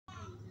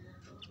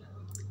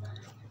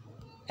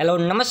Hello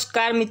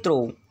नमस्कार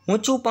मित्रों, हूँ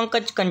छू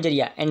पंकज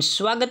कंजरिया एंड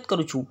स्वागत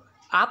करूँ छूँ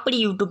आपणी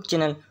यूट्यूब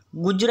चैनल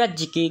गुजरात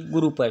जीके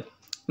गुरु पर।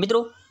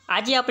 मित्रों,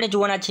 आज आपणे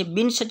जोवाना छे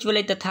बिन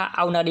सचिवालय तथा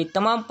आवनारी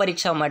तमाम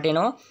परीक्षाओं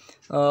माटेनो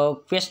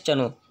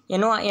क्वेश्चनों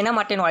एना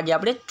माटेनो आज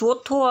आपणे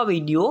चौथो आ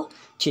विडियो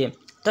छे।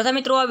 तथा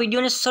मित्रों, आ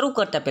विडियोने शरू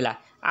करता पहला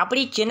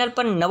आपणी चेनल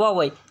पर नवा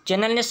होय,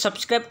 चेनलने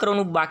सब्सक्राइब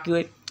करवानुं बाकी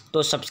होय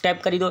तो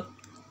सब्सक्राइब करी दो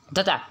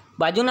तथा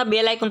बाजुना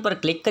बेल आइकन पर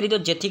क्लिक करी दो,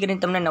 जेथी करीने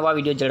तमने नवा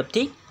विडियो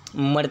झड़पथी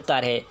मळता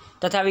रहे।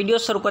 तथा विडियो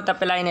शुरू करता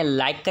पहला एने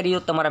लाइक करी दो,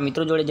 तमारा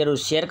मित्रों जोड़े जरूर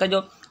शेर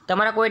करजो।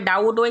 तमारा कोई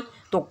डाउट होय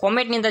तो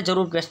कॉमेंटनी अंदर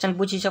जरूर क्वेश्चन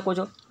पूछी शको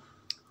छो।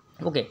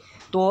 ओके,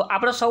 तो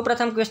आपणो सौ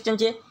प्रथम क्वेश्चन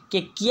छे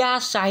कि क्या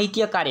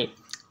साहित्यकारे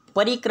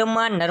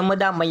परिक्रमा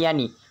नर्मदा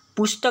मैयानी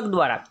पुस्तक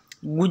द्वारा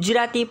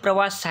गुजराती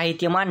प्रवास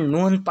साहित्य में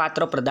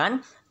नोंधपात्र प्रदान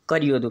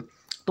कर्युं हतुं?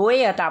 तो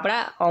ये हता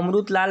आपणा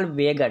अमृतलाल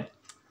वेगड़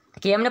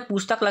के एमणे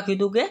पुस्तक लख्युं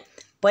हतुं के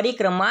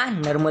परिक्रमा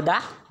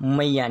नर्मदा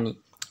मैयानी।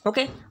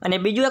 ओके, अने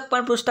बीजुं एक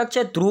पण पुस्तक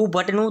छे ध्रुव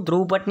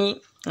भट्टनी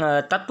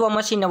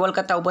तत्वमसी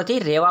नवलकथा उपरथी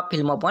रेवा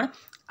फिल्म पण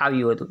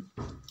आव्युं हतुं।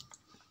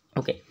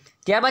 ओके,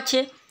 त्यारबाद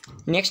छे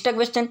नेक्स्ट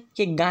क्वेश्चन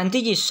कि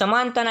गांधीजी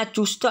समानताना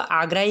चुस्त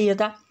आग्रही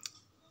हता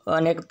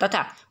अने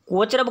तथा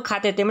कोचरब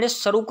खाते तेमणे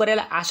शरू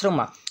करेला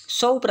आश्रममां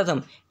सौ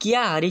प्रथम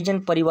क्या हरिजन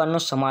परिवारनो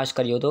समावेश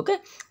कर्यो हतो? ओके,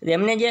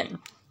 एमणे जे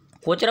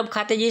कोचरब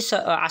खाते जे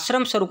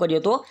आश्रम शरू कर्यो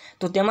हतो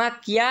तो तेमां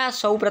क्या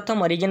सौ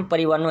प्रथम हरिजन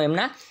परिवारनो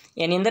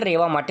एनी अंदर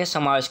रहेवा माटे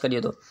समावेश कर्यो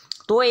हतो?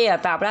 तो ये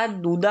हता आपणा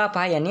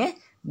दुदाभाई अने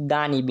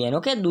दानीबेन।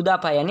 ओके,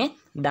 दुदाभाई अने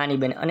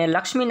दानीबेन अने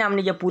लक्ष्मी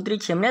नामनी जे पुत्री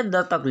छे एमणे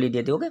दत्तक लीधी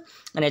हती। ओके,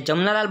 अने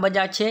जमनालाल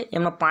बजाज छे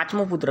एमनो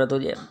पांचमो पुत्र हतो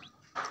जे।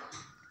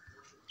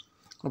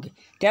 ओके,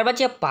 त्यारबाद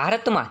छे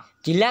भारतमां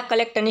जिल्ला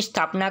कलेक्टरनी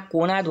स्थापना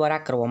कोना द्वारा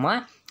करवामां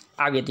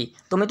आवी हती?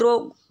 तो मित्रों,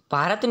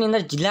 भारतनी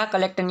अंदर जिल्ला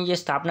कलेक्टरनी जे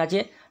स्थापना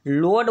छे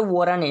लॉर्ड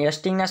वॉरन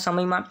हेस्टिंग्सना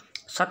समयमां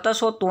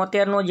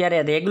 1773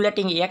 ज्यारे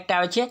रेग्युलेटिंग एक्ट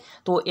आवे छे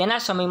तो एना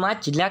समयमां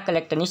जिल्ला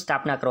कलेक्टरनी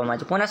स्थापना करवामां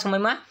आवी। कोना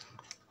समयमां?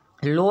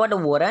 Lord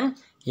Warren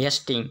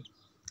Hasting.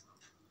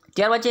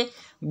 त्यारबाद छे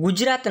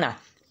गुजरातना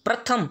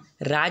प्रथम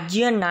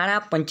राज्य नाणां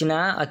पंचना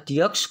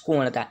अध्यक्ष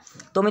कोण हता?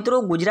 तो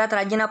मित्रों, गुजरात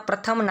राज्यना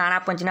प्रथम नाणां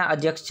पंचना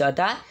अध्यक्ष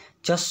हता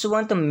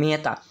जसवंत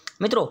मेहता।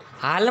 मित्रों,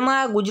 हाल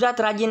में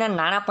गुजरात राज्यना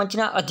नाणां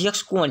पंचना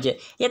अध्यक्ष कोण छे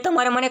ए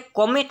तमारे मने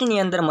कॉमेंटनी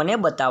अंदर मने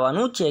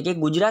बताववानुं छे कि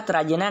गुजरात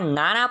राज्यना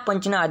नाणां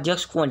पंचना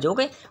अध्यक्ष कोण छे।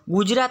 ओके,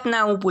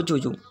 गुजरातना हूँ पूछुं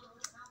छुं।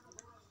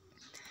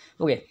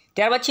 ओके,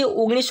 त्यारबाद छे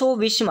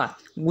 1920 में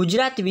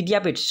गुजरात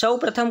विद्यापीठ सौ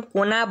प्रथम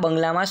कोना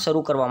बंगलामां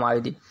शरू करवामां आवी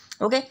हती?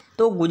 ओके,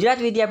 तो गुजरात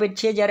विद्यापीठ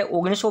छे ज्यारे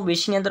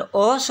 1920 ની અંદર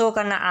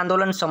असहकारना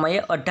आंदोलन समये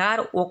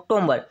 18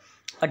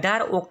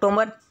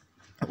 ऑक्टोबर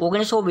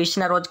 1920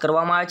 ના रोज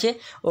करवामां आवे छे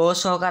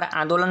असहकार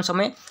आंदोलन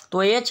समय।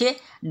 तो ये छे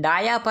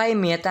डायाभाई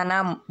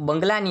मेहताना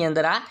बंगलानी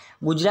अंदर आ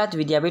गुजरात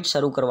विद्यापीठ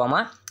शरू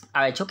करवामां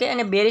आवे छे। ओके,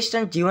 अने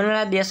बेरिस्टर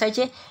जीवनलाल देसाई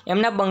छे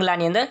एमना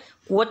बंगलानी अंदर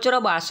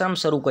कोचरब आश्रम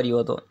शरू कर्यो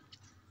हतो।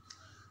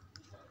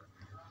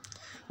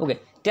 ओके,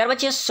 त्यारबाद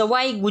छे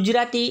सवाई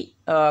गुजराती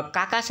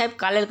काका साहेब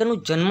कालेलकरनुं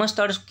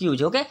जन्मस्थळ क्युं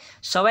छे? ओके,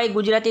 सवाई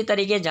गुजराती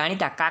तरीके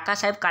जाणीता काका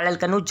साहेब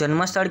कालेलकरनुं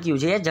जन्मस्थळ क्युं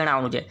छे ए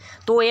जणाववानुं छे।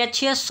 तो ए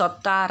छे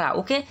सतारा।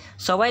 ओके,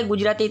 सवाई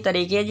गुजराती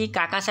तरीके जे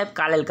काका साहेब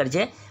कालेलकर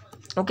छे,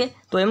 ओके,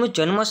 तो एमनुं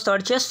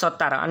जन्मस्थळ छे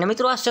सतारा। अने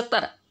मित्रों, आ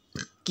सतारा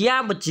क्या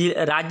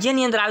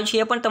राज्यनी अंदर आव्युं छे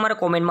ए पण तमारे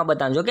कॉमेंटमां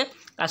बतावજો के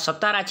आ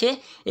सतारा छे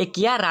ए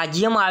क्या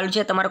राज्यमां आव्युं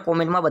छे तमारे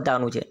कॉमेंटमां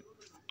बतावવાનું છે।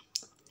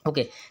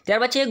 ओके,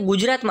 त्यारबाद छे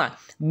गुजरातमां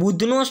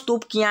बुद्धनो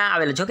स्तूप क्यां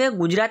आवेलो छे? ओके,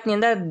 गुजरातनी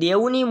अंदर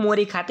देवनी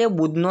मोरी खाते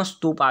बुद्धनो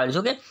स्तूप आवेलो छे।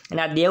 ओके,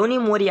 अने आ देवनी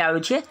मोरी आवेलो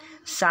छे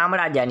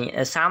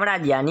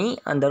शामળાજીની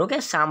अंदर। ओके,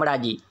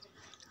 शामળાજી।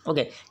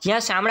 ओके, ज्यां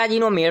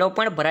शामળાજીનો मेळो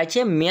पण भराय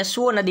छे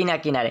मेसुओ नदीना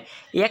किनारे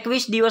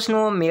 21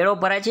 दिवसनो मेळो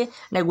भराय छे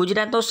अने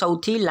गुजरातनो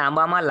सौथी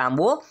लांबामां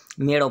लांबो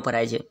मेळो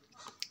भराय छे।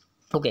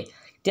 ओके,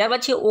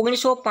 त्यारबाद छे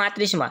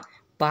 1935 में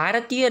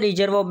भारतीय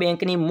रिजर्व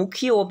बेंकनी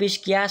मुख्य ऑफिस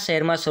क्या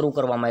शहर में शुरू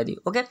करवामां आवी?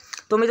 ओके,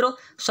 तो मित्रों,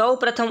 सौ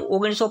प्रथम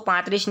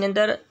 1935 ની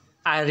अंदर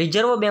आ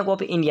रिजर्व बैंक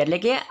ऑफ इंडिया एटले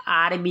के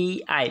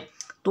RBI,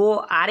 तो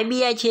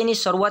RBI छे एनी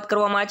शरूआत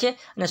करवामां आवी छे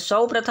अने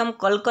सौ प्रथम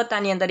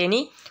कलकत्तानी अंदर एनी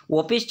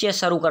ऑफिस छे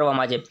शरू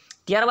करवामां आवी छे।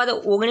 त्यारबाद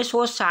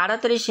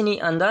 1937 ની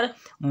अंदर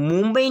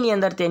मुंबईनी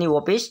अंदर तेनी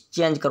ऑफिस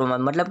चेन्ज करवामां,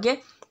 मतलब के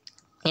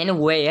एनुं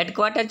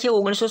हेडक्वार्टर छे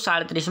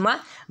 1937 में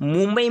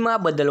मुंबई में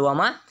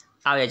बदलवामां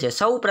आवे छे।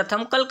 सौ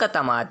प्रथम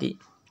कलकत्तामां हती।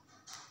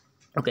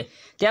 ओके,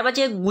 त्यारबाद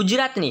छे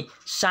गुजरातनी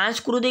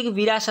सांस्कृतिक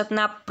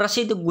विरासतना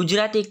प्रसिद्ध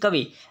गुजराती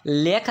कवि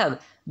लेखक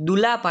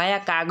दुलाभाया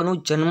कागनुं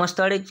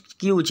जन्मस्थळ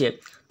क्युं छे?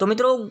 तो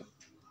मित्रों,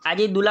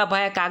 आज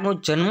दुलाभाया कागनुं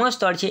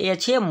जन्मस्थळ छे ए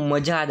छे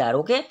मजादार।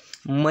 ओके,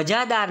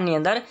 मजादारनी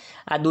अंदर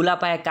आ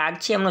दुलाभाया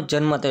काग छे एमनो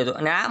जन्म थयो हतो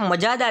अने आ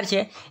मजादार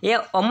छे ए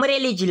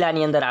अमरेली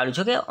जिल्लानी अंदर आवेलुं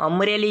छे। के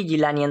अमरेली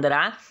जिल्लानी अंदर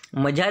आ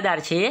मजादार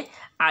छे ए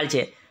आवेल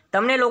छे।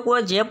 तमने लोको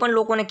जे पण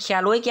लोकोने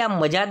ख्याल होय कि आ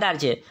मजादार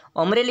छे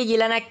अमरेली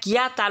जिल्लाना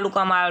क्या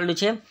तालुकामां आवेलुं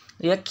छे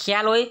ए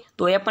ख्याल होय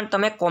तो ए पण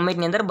तमे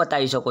कॉमेंटनी अंदर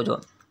बतावी शको छो।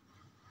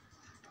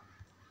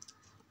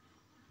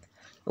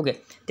 ओके,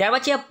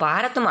 त्यारबाद छे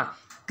भारतमां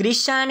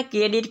किसान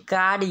क्रेडिट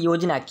कार्ड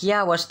योजना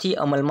क्या वर्षथी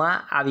अमलमां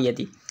आवी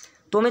हती?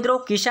 तो मित्रों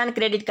किसान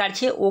क्रेडिट कार्ड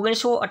है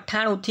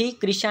 1998 थी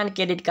किसान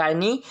क्रेडिट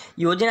कार्डनी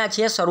योजना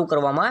है शरू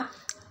करवामां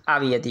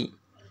आवी हती।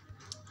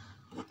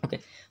 ओके,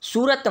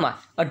 सूरत में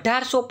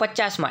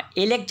 1850 में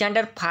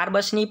एलेक्जेंडर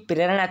फार्बसनी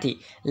प्रेरणाथी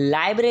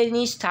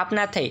लाइब्रेरीनी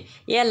स्थापना थई।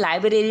 ए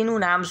लाइब्रेरीनुं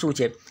नाम शुं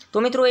छे? तो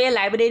मित्रों ए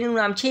लाइब्रेरीनुं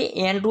नाम छे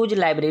एंड्रूज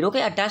लाइब्रेरी।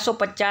 ओके,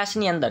 1850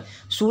 ની અંદર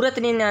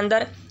सूरतनी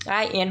अंदर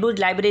आ एंड्रूज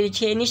लाइब्रेरी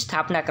छे एनी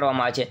स्थापना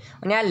करवामां आवी छे।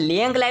 अने आ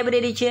लेंग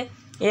लाइब्रेरी छे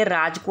ए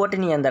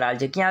राजकोटनी अंदर आवेली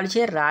छे। क्यां आवेली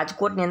छे?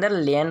 राजकोटनी अंदर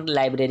लेंग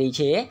लाइब्रेरी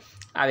छे ए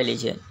आवेली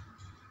छे।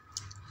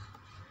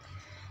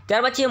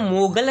 त्यार पछी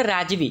मोगल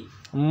राजवी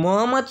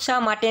मोहम्मद शाह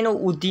माटेनो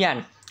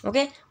उद्यान।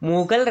 ओके,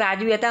 मोगल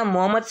राजवी हता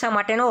मोहम्मद शाह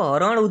माटेनो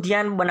हरण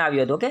उद्यान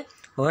बनाव्यो हतो। ओके,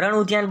 हरण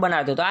उद्यान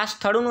बनाव्यो हतो। आ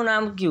स्थळनुं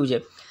नाम क्युं छे?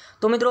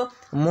 तो मित्रों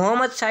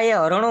मोहम्मद शाहे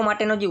हरणों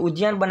माटेनो जे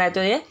उद्यान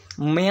बनाव्यो है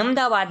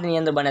मेहमदाबादनी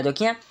अंदर बनाव्यो।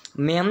 क्यां?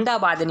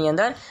 मेहमदाबादनी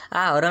अंदर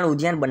आ हरण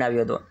उद्यान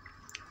बनाव्यो हतो।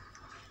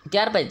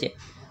 त्यार पछी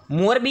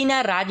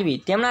मोरबीना राजवी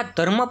तेमना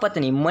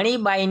धर्मपत्नी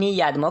मणिबाईनी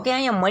यादमां, ओके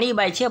अहींया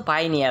मणिबाई छे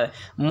भाईनी आवे,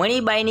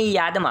 मणिबाईनी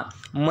यादमां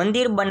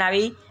मंदिर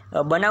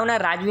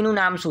बनावनार राजवीनुं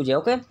नाम शुं छे?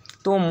 ओके,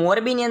 तो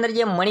मोरबीनी अंदर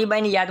जे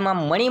मणिबाईनी यादमां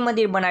मणि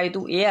मंदिर बनाव्युं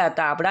हतुं ए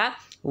हता आपणा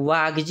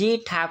वाघजी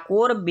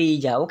ठाकोर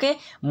बीजा। ओके,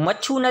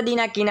 मच्छू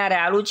नदीना किनारे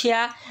आवेલું છે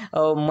આ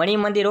મણિ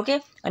મંદિર। ઓકે,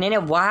 અને એને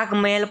વાઘ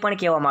મહેલ પણ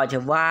કહેવામાં આવે છે,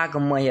 વાઘ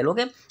મહેલ।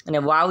 ઓકે, અને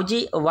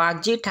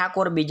વાઘજી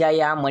ઠાકોર બીજાએ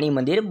આ મણિ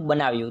મંદિર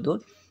બનાવ્યું હતું।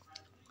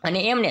 અને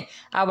એમને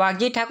આ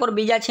વાઘજી ઠાકોર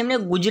બીજા છે એમને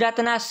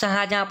ગુજરાતના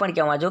શાહજહાં પણ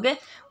કહેવામાં આવે છે। ઓકે,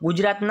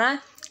 ગુજરાતના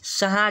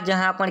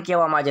શાહજહાં પણ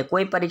કહેવામાં આવે છે।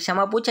 કોઈ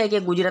પરીક્ષામાં પૂછાય કે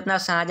ગુજરાતના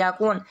શાહજહાં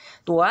કોણ?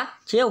 તો આ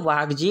છે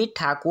વાઘજી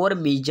ઠાકોર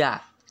બીજા।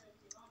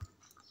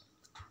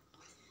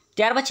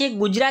 ત્યાર પછી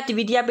ગુજરાત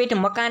વિદ્યાપીઠ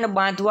મકાન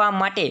બાંધવા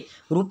માટે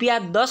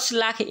રૂપિયા 10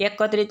 લાખ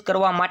એકત્રિત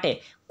કરવા માટે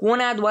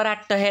કોના દ્વારા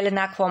ટહેલ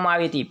નાખવામાં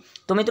આવી હતી?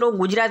 તો મિત્રો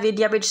ગુજરાત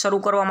વિદ્યાપીઠ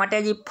શરૂ કરવા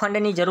માટે જે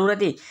ફંડની જરૂર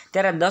હતી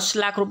ત્યારે 10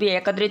 લાખ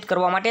રૂપિયા એકત્રિત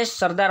કરવા માટે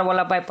સરદાર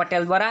વલ્લભભાઈ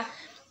પટેલ દ્વારા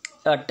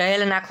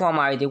ટહેલ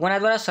નાખવામાં આવી હતી। કોના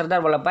દ્વારા? સરદાર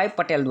વલ્લભભાઈ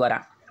પટેલ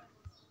દ્વારા।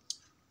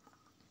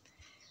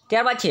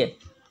 ત્યારબાદ છે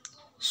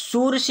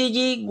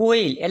સુરસિંહજી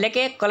ગોહિલ એટલે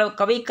કે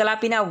કવિ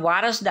કલાપીના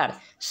વારસદાર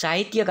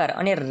સાહિત્યકાર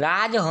અને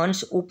રાજહંસ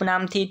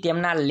ઉપનામથી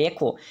તેમના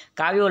લેખો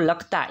કાવ્યો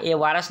લખતા એ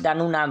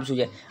વારસદારનું નામ શું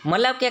છે?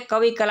 મતલબ કે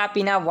કવિ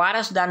કલાપીના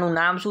વારસદારનું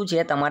નામ શું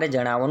છે તમારે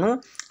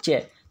જણાવવાનું છે।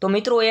 તો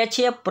મિત્રો એ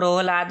છે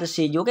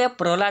પ્રહલાદસિંહ। ઓકે,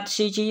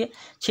 પ્રહલાદસિંહ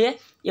છે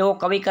એવો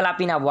કવિ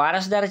કલાપીના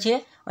વારસદાર છે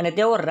અને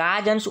તેઓ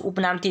રાજહંસ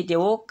ઉપનામથી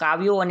તેઓ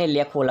કાવ્યો અને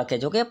લેખો લખે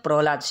છે। ઓકે,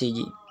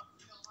 પ્રહલાદસિંહજી।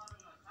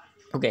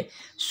 ઓકે,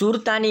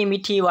 સુરતાની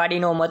મીઠી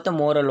વાડીનો મત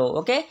મોરલો।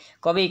 ઓકે,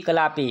 કવિ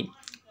કલાપી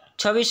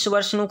 26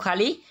 વર્ષનું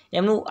ખાલી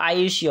એમનું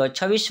આયુષ્ય,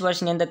 26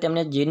 વર્ષની અંદર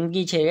તેમને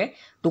જિંદગી છે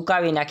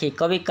ટૂંકાવી નાખી।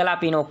 કવિ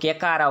કલાપીનો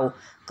કેકારાવ,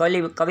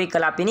 કવિ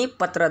કલાપીની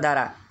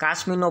પત્રધારા,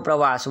 કાશ્મીરનો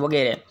પ્રવાસ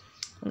વગેરે।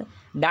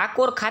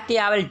 ડાકોર ખાતે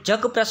આવેલ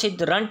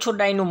જગપ્રસિદ્ધ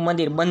રણછોડરાયનું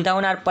મંદિર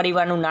બંધાવનાર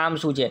પરિવારનું નામ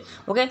શું છે?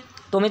 ઓકે,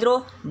 તો મિત્રો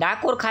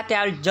ડાકોર ખાતે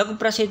આવેલ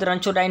જગપ્રસિદ્ધ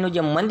રણછોડરાયનું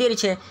જે મંદિર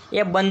છે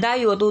એ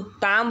બંધાવ્યું હતું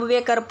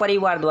તાંબવેકર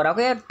પરિવાર દ્વારા।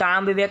 ઓકે,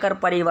 તાંબવેકર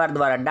પરિવાર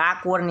દ્વારા।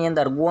 ડાકોરની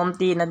અંદર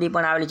ગોમતી નદી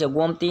પણ આવેલી છે,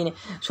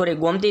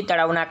 ગોમતી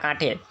તળાવના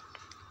કાંઠે।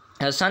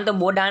 સંત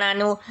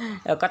બોડાણાનું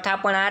કથા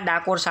પણ આ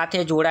ડાકોર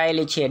સાથે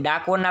જોડાયેલી છે।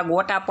 ડાકોરના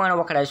ગોટા પણ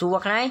વખણાય। શું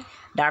વખણાય?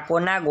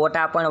 ડાકોરના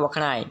ગોટા પણ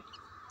વખણાય।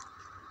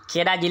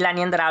 ખેડા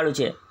જિલ્લાની અંદર આવેલું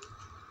છે।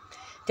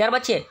 ત્યાર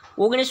પછી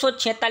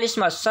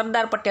 1946માં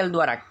સરદાર પટેલ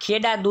દ્વારા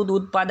ખેડા દૂધ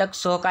ઉત્પાદક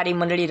સહકારી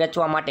મંડળી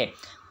રચવા માટે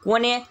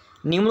કોને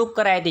નિમણૂક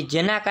કરાઈ હતી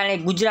જેના કારણે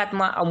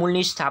ગુજરાતમાં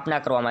અમૂલની સ્થાપના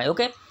કરવામાં આવી?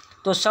 ઓકે,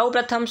 તો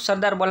સૌપ્રથમ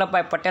સરદાર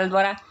વલ્લભભાઈ પટેલ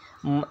દ્વારા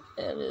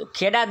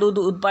ખેડા દૂધ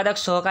ઉત્પાદક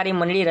સહકારી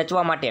મંડળી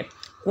રચવા માટે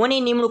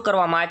કોની નિમણૂક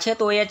કરવામાં આવે છે?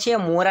 તો એ છે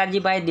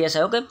મોરારજીભાઈ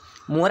દેસાઈ। ઓકે,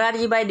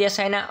 મોરારજીભાઈ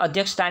દેસાઈના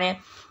અધ્યક્ષસ્થાને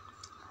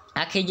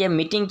આખી જે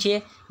મીટિંગ છે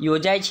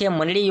યોજાય છે,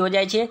 મંડળી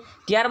યોજાય છે,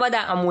 ત્યારબાદ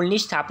આ અમૂલની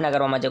સ્થાપના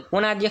કરવામાં આવે છે।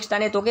 કોના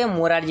અધ્યક્ષસ્થાને? તો કે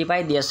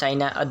મોરારજીભાઈ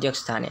દેસાઈના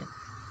અધ્યક્ષસ્થાને।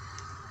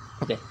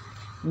 ઓકે,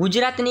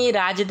 ગુજરાતની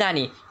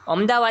રાજધાની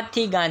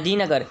અમદાવાદથી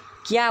ગાંધીનગર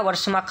કયા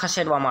વર્ષમાં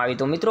ખસેડવામાં આવી?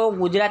 તો મિત્રો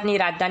ગુજરાતની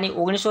રાજધાની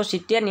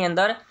 1970ની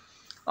અંદર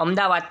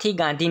અમદાવાદથી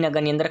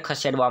ગાંધીનગરની અંદર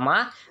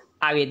ખસેડવામાં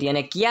આવી હતી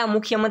અને કયા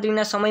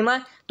મુખ્યમંત્રીના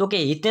સમયમાં? તો કે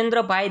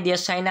હિતેન્દ્રભાઈ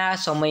દેસાઈના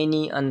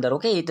સમયની અંદર।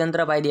 ઓકે,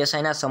 હિતેન્દ્રભાઈ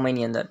દેસાઈના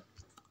સમયની અંદર।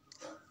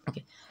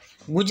 ઓકે,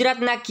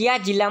 ગુજરાતના કયા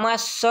જિલ્લામાં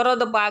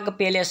સરદબાગ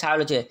પેલેસ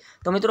આવેલો છે?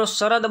 તો મિત્રો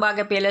સરદબાગ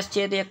પેલેસ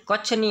છે તે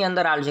કચ્છની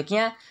અંદર આવેલું છે।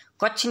 ક્યાં?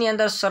 કચ્છની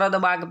અંદર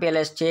સરદબાગ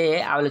પેલેસ છે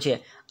એ આવેલું છે।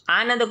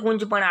 આનંદ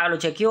કુંજ પણ આવેલું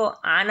છે। કયો?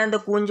 આનંદ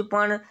કુંજ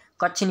પણ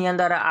કચ્છની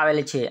અંદર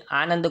આવેલ છે,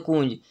 આનંદ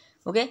કુંજ।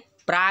 ઓકે,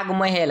 પ્રાગ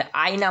મહેલ,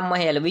 આઈના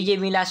મહેલ, વિજય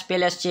વિલાસ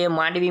પેલેસ છે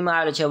માંડવીમાં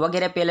આવેલો છે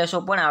વગેરે પેલેસો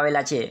પણ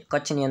આવેલા છે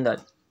કચ્છની અંદર।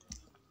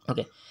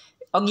 ઓકે,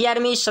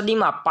 11મી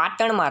સદીમાં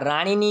પાટણમાં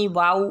રાણીની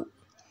વાવ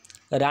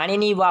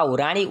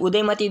રાણી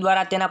ઉદયમતી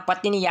દ્વારા તેના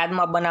પતિની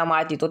યાદમાં બનાવવામાં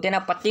આવી હતી। તો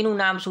તેના પતિનું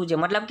નામ શું છે?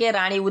 મતલબ કે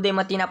રાણી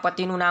ઉદયમતીના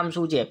પતિનું નામ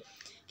શું છે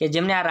કે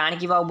જેમને આ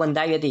રાણકી વાવ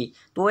બંધાવી હતી?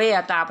 તો એ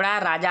હતા આપણા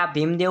રાજા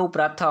ભીમદેવ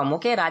પ્રથમ।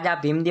 ઓકે, રાજા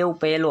ભીમદેવ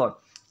પહેલો।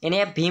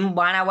 એને ભીમ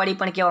બાણાવળી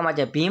પણ કહેવામાં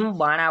આવે છે, ભીમ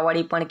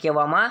બાણાવળી પણ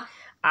કહેવામાં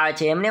આવે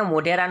છે। એમને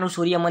મોઢેરાનું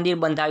સૂર્ય મંદિર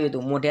બંધાવ્યું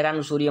હતું,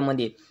 મોઢેરાનું સૂર્ય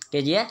મંદિર કે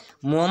જે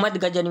મોહમ્મદ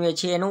ગજનવીએ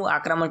છે એનું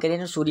આક્રમણ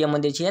કરીને સૂર્ય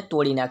મંદિર છે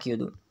તોડી નાખ્યું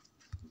હતું।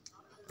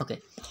 ઓકે,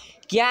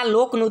 કયા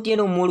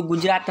લોકનૃત્યનું મૂળ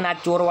ગુજરાતના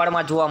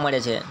ચોરવાડમાં જોવા મળે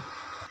છે?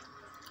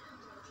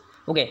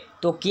 ઓકે,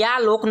 તો કયા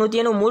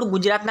લોકનૃત્યનું મૂળ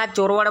ગુજરાતના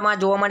ચોરવાડમાં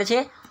જોવા મળે છે?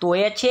 તો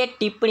એ છે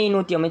ટીપ્પણી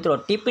નૃત્ય મિત્રો.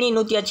 ટીપ્પણી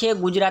નૃત્ય છે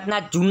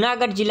ગુજરાતના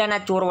જૂનાગઢ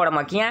જિલ્લાના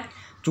ચોરવાડમાં. ક્યાં?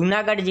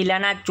 જૂનાગઢ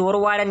જિલ્લાના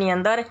ચોરવાડની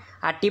અંદર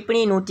આ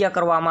ટીપ્પણી નૃત્ય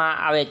કરવામાં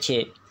આવે છે.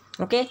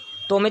 ઓકે,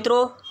 તો મિત્રો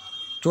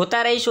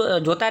જોતા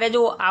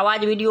રહેજો આવા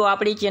જ વિડીયો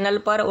આપણી ચેનલ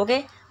પર. ઓકે,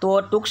 તો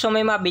ટૂંક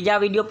સમયમાં બીજા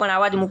વિડીયો પણ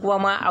આવા જ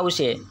મૂકવામાં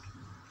આવશે.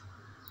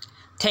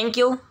 Thank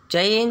you.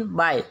 જય હિન્દ.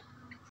 બાય.